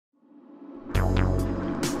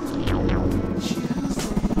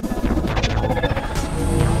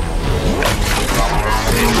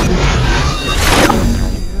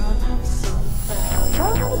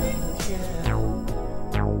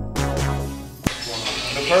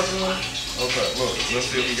purple one? Okay, look, let's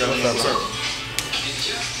see if we got any purple.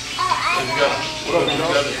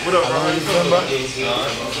 What up, Ryan? You coming back?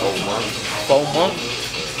 4 months.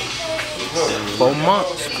 4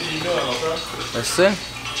 months. That's it.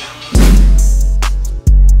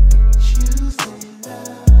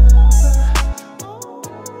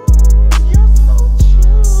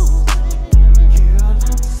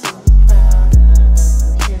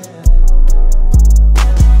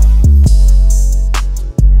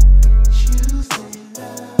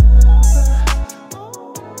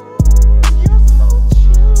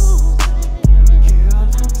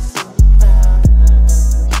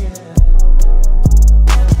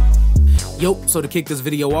 Yo, so to kick this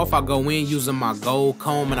video off, I go in using my gold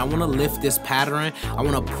comb and I want to lift this pattern. I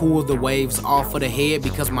want to pull the waves off of the head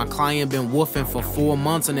because my client been woofing for 4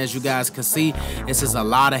 months, and as you guys can see, this is a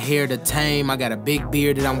lot of hair to tame. I got a big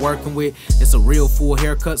beard that I'm working with. It's a real full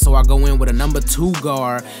haircut, so I go in with a number 2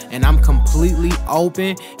 guard and I'm completely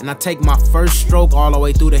open, and I take my first stroke all the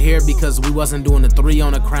way through the hair because we wasn't doing the 3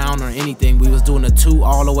 on the crown or anything. We was doing the 2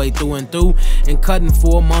 all the way through and through, and cutting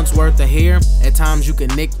 4 months worth of hair. At times you can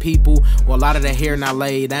nick people, a lot of the hair not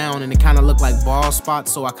laid down and it kind of looked like bald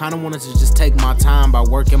spots, so I kind of wanted to just take my time by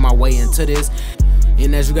working my way into this.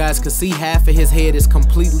 And as you guys can see, half of his head is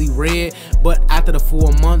completely red, but after the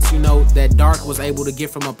 4 months, you know, that dark was able to get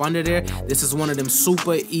from up under there. This is one of them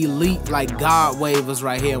super elite, like God wavers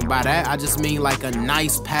right here. And by that, I just mean like a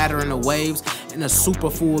nice pattern of waves and a super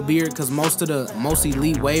full beard, because most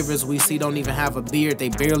elite wavers we see don't even have a beard. They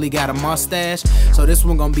barely got a mustache. So this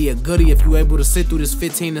one gonna be a goodie. If you able to sit through this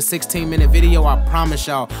 15 to 16 minute video, I promise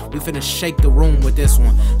y'all we finna shake the room with this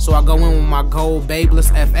one. So I go in with my gold Babeless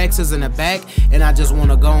FXs in the back, and I just want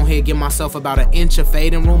to go ahead, give myself about 1 inch of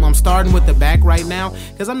fading room. I'm starting with the back right now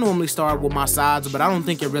because I normally start with my sides, but I don't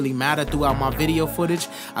think it really mattered throughout my video footage.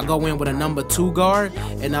 I go in with a number 2 guard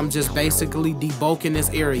and I'm just basically debulking this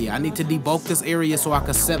area. I need to debulk this area so I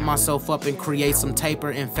can set myself up and create some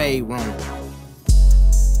taper and fade room.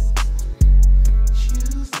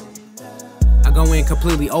 I go in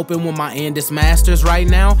completely open with my Andis Masters right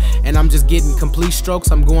now, and I'm just getting complete strokes.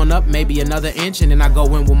 I'm going up maybe another inch, and then I go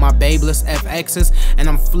in with my Babeless FXs and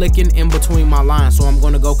I'm flicking in between my lines. So I'm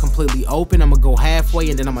going to go completely open, I'm going to go halfway,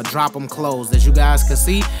 and then I'm going to drop them closed. As you guys can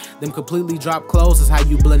see, them completely drop closed is how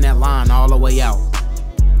you blend that line all the way out.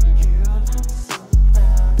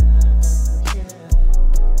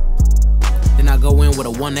 Then I go in with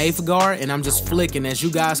a 1/8 guard and I'm just flicking. As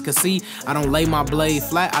you guys can see, I don't lay my blade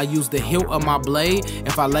flat. I use the hilt of my blade.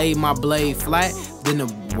 If I lay my blade flat, then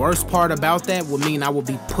the worst part about that would mean I will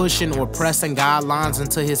be pushing or pressing guidelines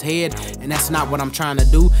into his head, and that's not what I'm trying to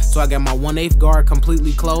do. So I got my 1/8 guard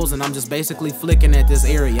completely closed and I'm just basically flicking at this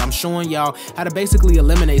area. I'm showing y'all how to basically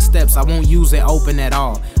eliminate steps. I won't use it open at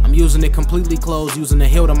all. I'm using it completely closed, using the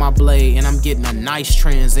hilt of my blade, and I'm getting a nice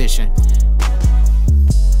transition.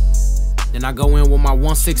 Then I go in with my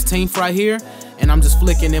 1/16 right here, and I'm just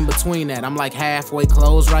flicking in between that. I'm like halfway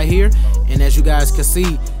closed right here, and as you guys can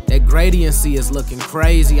see, that gradiency is looking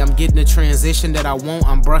crazy. I'm getting the transition that I want.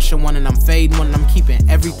 I'm brushing one and I'm fading one, and I'm keeping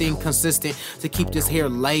everything consistent to keep this hair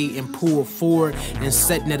laid and pulled forward and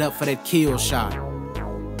setting it up for that kill shot.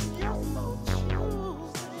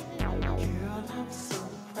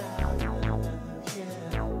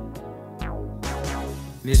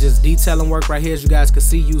 And it's just detailing work right here, as you guys can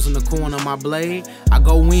see, using the corner of my blade. I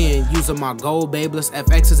go in using my gold Babeless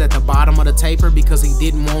FXs at the bottom of the taper because he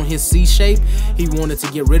didn't want his C shape. He wanted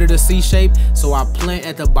to get rid of the C shape, so I plant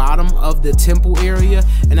at the bottom of the temple area,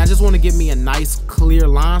 and I just want to give me a nice clear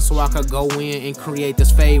line so I could go in and create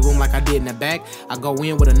this fade room like I did in the back. I go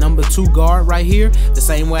in with a number 2 guard right here, the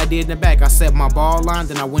same way I did in the back. I set my ball line,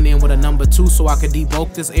 then I went in with a number 2 so I could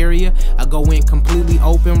debulk this area. I go in completely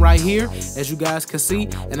open right here, as you guys can see,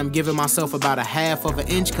 and I'm giving myself about 1/2 of an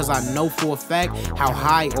inch because I know for a fact how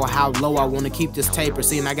high or how low I want to keep this taper.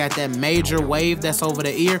 See, and I got that major wave that's over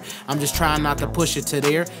the ear. I'm just trying not to push it to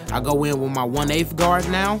there. I go in with my 1/8 guard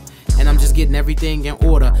now, and I'm just getting everything in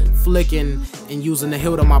order, flicking and using the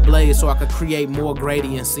hilt of my blade so I could create more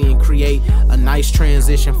gradiency and create a nice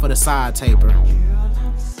transition for the side taper.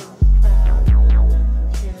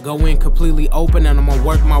 Go in completely open, and I'm gonna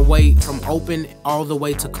work my way from open all the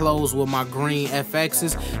way to close with my green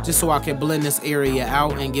FXs just so I can blend this area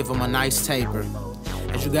out and give them a nice taper.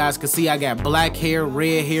 As you guys can see, I got black hair,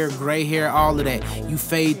 red hair, gray hair, all of that. You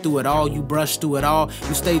fade through it all, you brush through it all,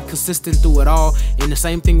 you stayed consistent through it all. And the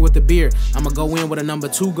same thing with the beard. I'm gonna go in with a number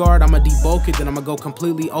 2 guard, I'm gonna debulk it, then I'm gonna go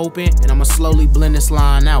completely open, and I'm gonna slowly blend this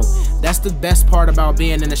line out. That's the best part about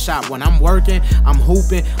being in the shop. When I'm working, I'm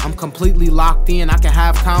hooping, I'm completely locked in. I can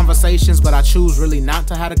have conversations, but I choose really not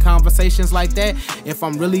to have the conversations like that. If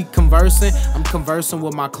I'm really conversing, I'm conversing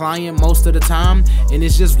with my client most of the time, and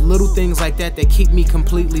it's just little things like that that keep me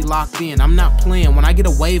completely locked in. I'm not playing. When I get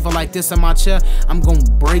a waiver like this in my chair, I'm gonna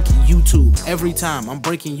break YouTube every time. I'm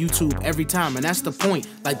breaking YouTube every time, and that's the point.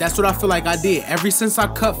 Like, that's what I feel like I did. Ever since I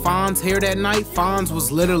cut Fonz's hair that night, Fonz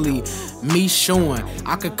was literally me showing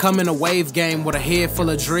I could come in a wave game with a head full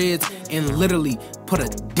of dreads and literally put a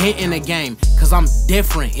dent in the game, cause I'm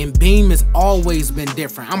different, and Beam has always been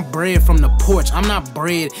different. I'm bred from the porch. I'm not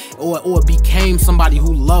bred or became somebody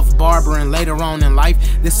who loved barbering later on in life.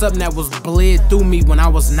 This is something that was bled through me when I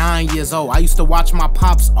was 9 years old. I used to watch my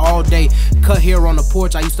pops all day cut hair on the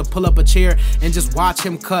porch. I used to pull up a chair and just watch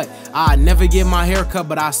him cut. I'd never get my hair cut,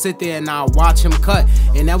 but I'd sit there and I'd watch him cut.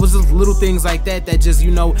 And that was just little things like that that just,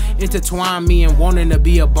 you know, intertwined me in wanting to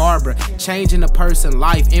be a barber, changing a person's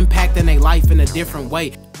life, impacting their life in a different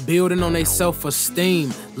way, building on their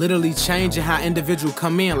self-esteem, literally changing how individuals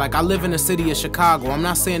come in. Like, I live in the city of Chicago. I'm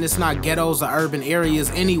not saying it's not ghettos or urban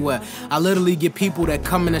areas anywhere. I literally get people that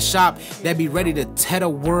come in the shop that be ready to tear the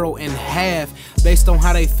world in half based on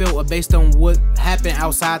how they feel or based on what happened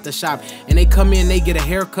outside the shop. And they come in, they get a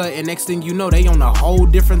haircut, and next thing you know, they on a whole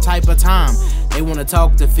different type of time. They want to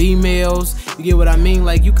talk to females. You get what I mean?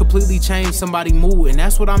 Like, you completely change somebody's mood, and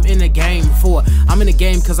that's what I'm in the game for. I'm in the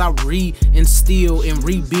game because I reinstill and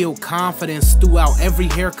rebuild confidence throughout every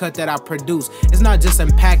haircut that I produce. It's not just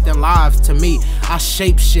impacting lives to me. I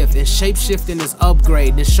shapeshift, and shapeshifting is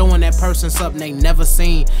upgrade and showing that person something they never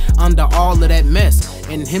seen under all of that mess.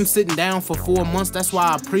 And him sitting down for 4 months, that's why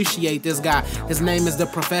I appreciate this guy. His name is The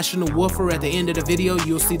Professional Woofer. At the end of the video,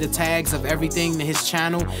 you'll see the tags of everything to his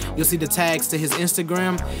channel. You'll see the tags to his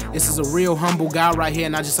Instagram. This is a real humble guy right here,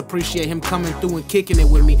 and I just appreciate him coming through and kicking it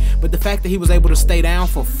with me. But the fact that he was able to stay down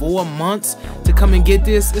for 4 months to come and get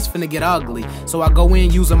this, it's finna get ugly. So I go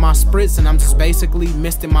in using my spritz, and I'm just basically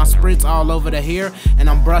misting my spritz all over the hair, and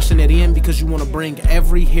I'm brushing it in because you want to bring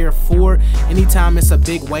every hair forward. Anytime it's a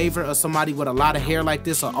big waver or somebody with a lot of hair like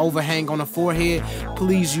this or overhang on the forehead,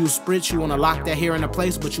 please use spritz. You want to lock that hair into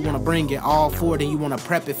place, but you want to bring it all forward, and you want to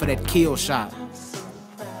prep it for that kill shot.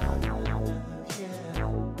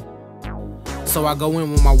 So I go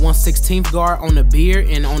in with my 1/16 guard on the beard,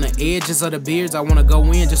 and on the edges of the beards I want to go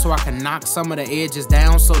in just so I can knock some of the edges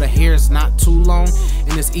down so the hair is not too long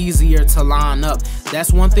and it's easier to line up.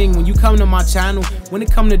 That's one thing when you come to my channel, when it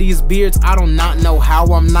comes to these beards, I do not know how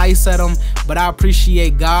I'm nice at them, but I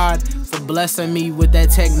appreciate God for blessing me with that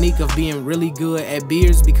technique of being really good at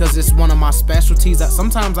beards, because it's one of my specialties.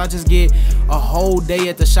 Sometimes I just get a whole day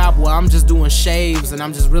at the shop where I'm just doing shaves and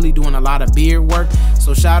I'm just really doing a lot of beard work.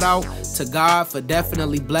 So shout out to God for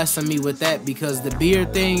definitely blessing me with that, because the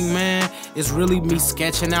beard thing, man, is really me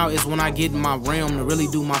sketching out. Is when I get in my realm to really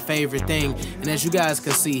do my favorite thing. And as you guys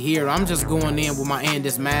can see here, I'm just going in with my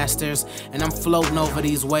Andis Masters and I'm floating over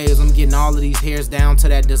these waves. I'm getting all of these hairs down to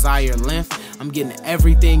that desired length. I'm getting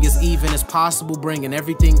everything as even as possible, bringing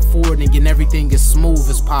everything forward and getting everything as smooth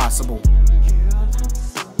as possible.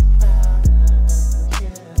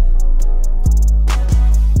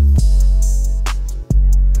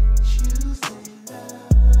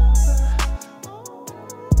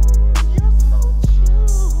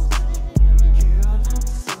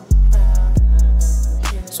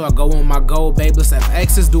 So I go on my gold Babeless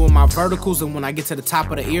FXs doing my verticals, and when I get to the top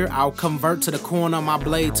of the ear, I'll convert to the corner of my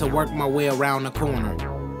blade to work my way around the corner.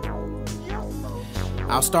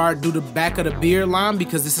 I'll start do the back of the beard line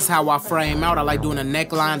because this is how I frame out. I like doing a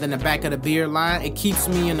neckline then the back of the beard line. It keeps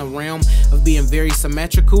me in the realm of being very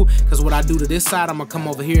symmetrical, because what I do to this side, I'm gonna come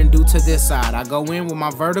over here and do to this side. I go in with my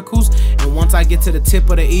verticals, and once I get to the tip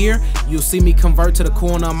of the ear, you'll see me convert to the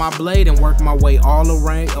corner of my blade and work my way all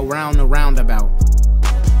around the roundabout.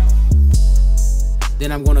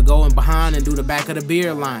 Then I'm gonna go in behind and do the back of the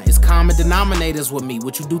beard line. It's common denominators with me.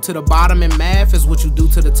 What you do to the bottom in math is what you do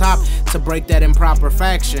to the top to break that improper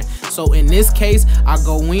fraction. So in this case, I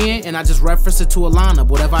go in and I just reference it to a lineup.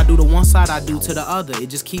 Whatever I do to one side, I do to the other. It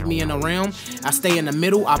just keep me in the realm. I stay in the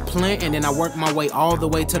middle, I plant, and then I work my way all the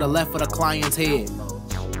way to the left of the client's head.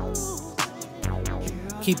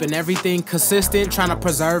 keeping everything consistent, trying to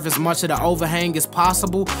preserve as much of the overhang as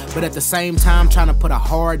possible, but at the same time trying to put a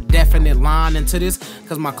hard, definite line into this,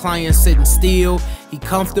 because my client's sitting still, he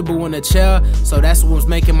comfortable in the chair, so that's what was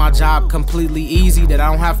making my job completely easy, that I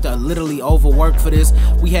don't have to literally overwork for this.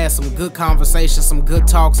 We had some good conversations, some good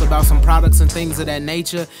talks about some products and things of that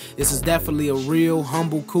nature. This is definitely a real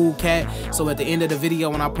humble, cool cat. So at the end of the video,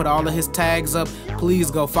 when I put all of his tags up,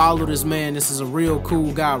 please go follow this man. This is a real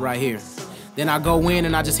cool guy right here. Then I go in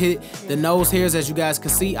and I just hit the nose hairs. As you guys can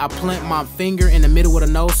see, I plant my finger in the middle of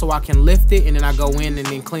the nose so I can lift it, and then I go in and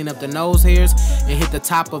then clean up the nose hairs and hit the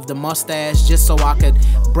top of the mustache just so I could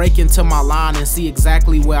break into my line and see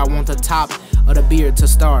exactly where I want the top of the beard to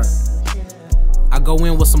start. I go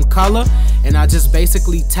in with some color and I just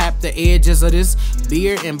basically tap the edges of this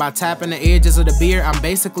beard, and by tapping the edges of the beard, I'm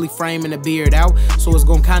basically framing the beard out, so it's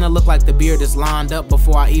gonna kind of look like the beard is lined up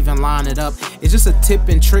before I even line it up. It's just a tip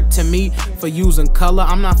and trick to me for using color.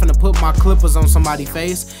 I'm not gonna put my clippers on somebody's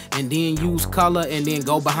face and then use color and then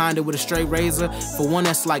go behind it with a straight razor. For one,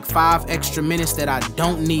 that's like 5 extra minutes that I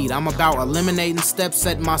don't need. I'm about eliminating steps,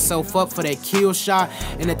 setting myself up for that kill shot,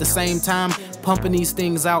 and at the same time pumping these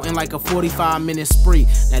things out in like a 45-minute spree.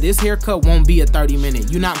 Now this haircut won't be a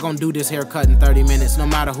 30-minute. You're not gonna do this haircut in 30 minutes, no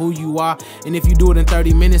matter who you are. And if you do it in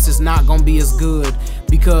 30 minutes, it's not gonna be as good,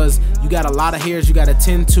 because you got a lot of hairs you gotta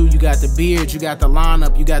tend to. You got the beard, you got the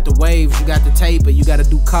lineup, you got the waves, you got the taper, you gotta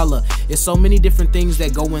do color. It's so many different things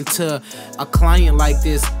that go into a client like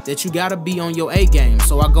this that you gotta be on your A game.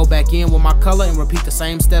 So I go back in with my color and repeat the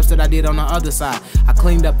same steps that I did on the other side. I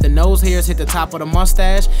cleaned up the nose hairs, hit the top of the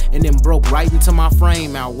mustache, and then broke right into my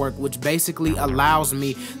frame out work, which basically allows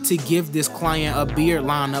me to give this client a beard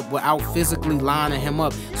lineup without physically lining him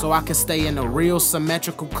up, so I can stay in a real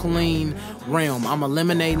symmetrical, clean realm. I'm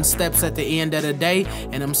eliminating steps at the end of the day,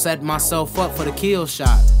 and I'm setting myself up for the kill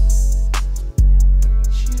shot.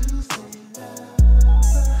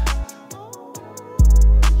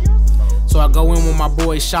 So I go in with my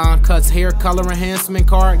boy Sean Cut's hair color enhancement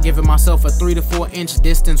card, giving myself a 3 to 4 inch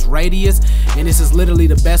distance radius, and this is literally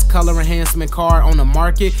the best color enhancement card on the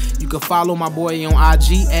market. You can follow my boy on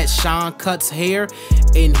IG at Sean Cut's Hair,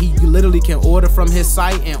 and he literally can order from his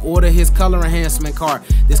site and order his color enhancement card.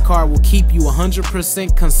 This card will keep you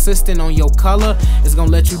 100% consistent on your color. It's gonna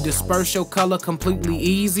let you disperse your color completely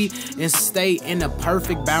easy and stay in the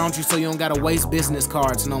perfect boundary, so you don't gotta waste business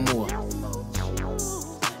cards no more.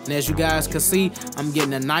 And as you guys can see, I'm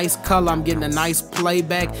getting a nice color, I'm getting a nice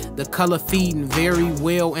playback, the color feeding very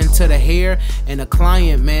well into the hair. And the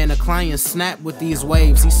client, man, the client snapped with these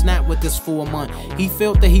waves. He snapped with this full month. He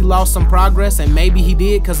felt that he lost some progress, and maybe he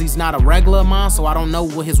did because he's not a regular of mine, so I don't know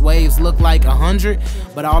what his waves look like 100.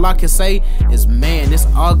 But all I can say is, man, it's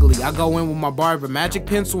ugly. I go in with my Barber magic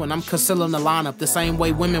pencil and I'm concealing the lineup the same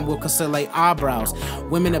way women will conceal their eyebrows.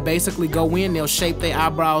 Women that basically go in, they'll shape their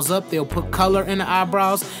eyebrows up, they'll put color in the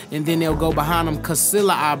eyebrows, and then they'll go behind them,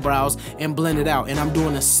 concealer eyebrows, and blend it out. And I'm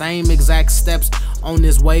doing the same exact steps on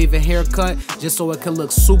this wave and haircut, just so it can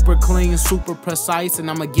look super clean, super precise, and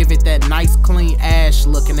I'm gonna give it that nice clean ash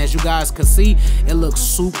look. And as you guys can see, it looks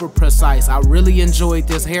super precise. I really enjoyed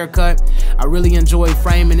this haircut. I really enjoyed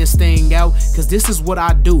framing this thing out, because this is what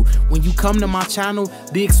I do. When you come to my channel,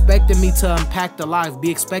 be expecting me to unpack the life,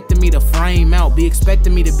 be expecting me to frame out, be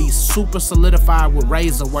expecting me to be super solidified with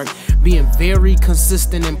razor work, being very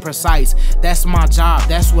consistent and precise. That's my job.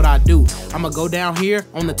 That's what I do. I'm gonna go down here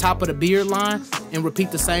on the top of the beard line and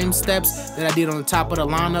repeat the same steps that I did on the top of the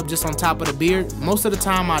lineup, just on top of the beard. Most of the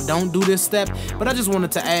time I don't do this step, but I just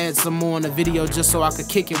wanted to add some more in the video just so I could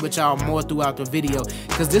kick it with y'all more throughout the video,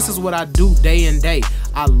 because this is what I do day in day.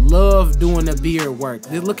 I love doing the beard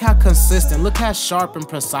work. Look how consistent, look how sharp and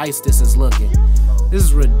precise this is looking. This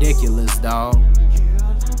is ridiculous, dog.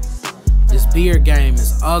 This beard game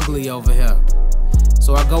is ugly over here.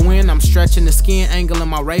 So I go in, I'm stretching the skin angle in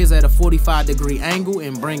my razor at a 45-degree angle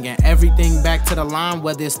and bringing everything back to the line,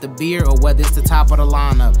 whether it's the beard or whether it's the top of the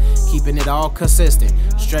lineup, keeping it all consistent.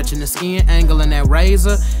 Stretching the skin angle in that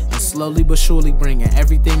razor and slowly but surely bringing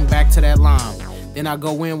everything back to that line. Then I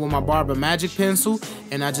go in with my Barber magic pencil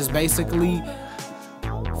and I just basically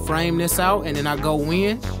frame this out, and then I go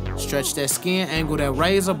in, stretch that skin, angle that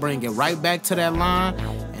razor, bring it right back to that line,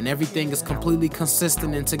 and everything is completely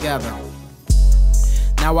consistent and together.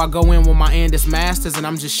 Now I go in with my Andis Masters and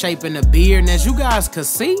I'm just shaping the beard, and as you guys can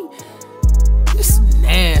see, it's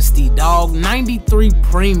nasty, dog. 93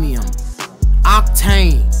 premium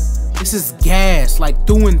octane. This is gas, like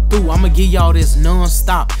through and through. I'ma give y'all this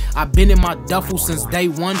non-stop. I've been in my duffel since day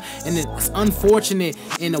one, and it's unfortunate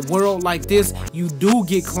in a world like this, you do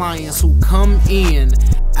get clients who come in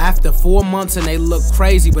After 4 months and they look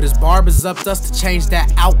crazy, but his barber's up to us to change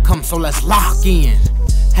that outcome, so let's lock in.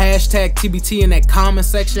 Hashtag TBT in that comment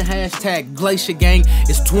section, hashtag Glacier Gang.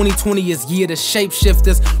 It's 2020, it's year to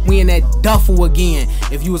shapeshifters. We in that duffel again.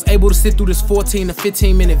 If you was able to sit through this 14 to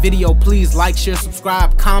 15 minute video, please like, share,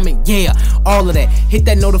 subscribe, comment, yeah, all of that. Hit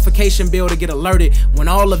that notification bell to get alerted when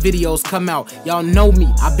all the videos come out. Y'all know me,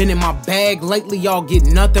 I've been in my bag lately. Y'all get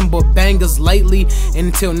nothing but bangers lately. And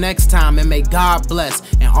until next time, and may God bless,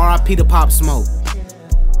 and RIP to Pop Smoke.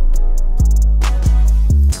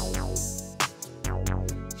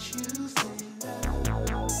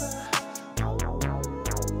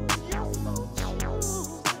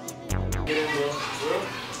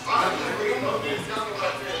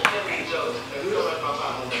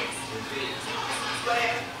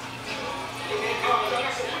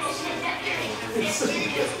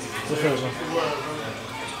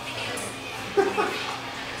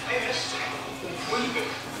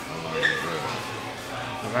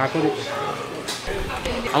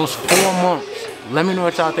 I was 4 months. Let me know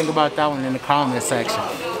what y'all think about that one in the comment section.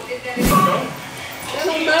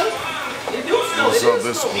 What's up?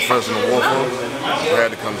 This is Professional Warfare. We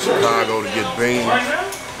had to come to Chicago to get beans.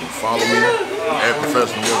 Follow me at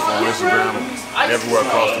Professional Warfare on Instagram, everywhere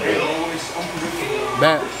across the board.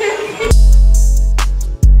 Bet.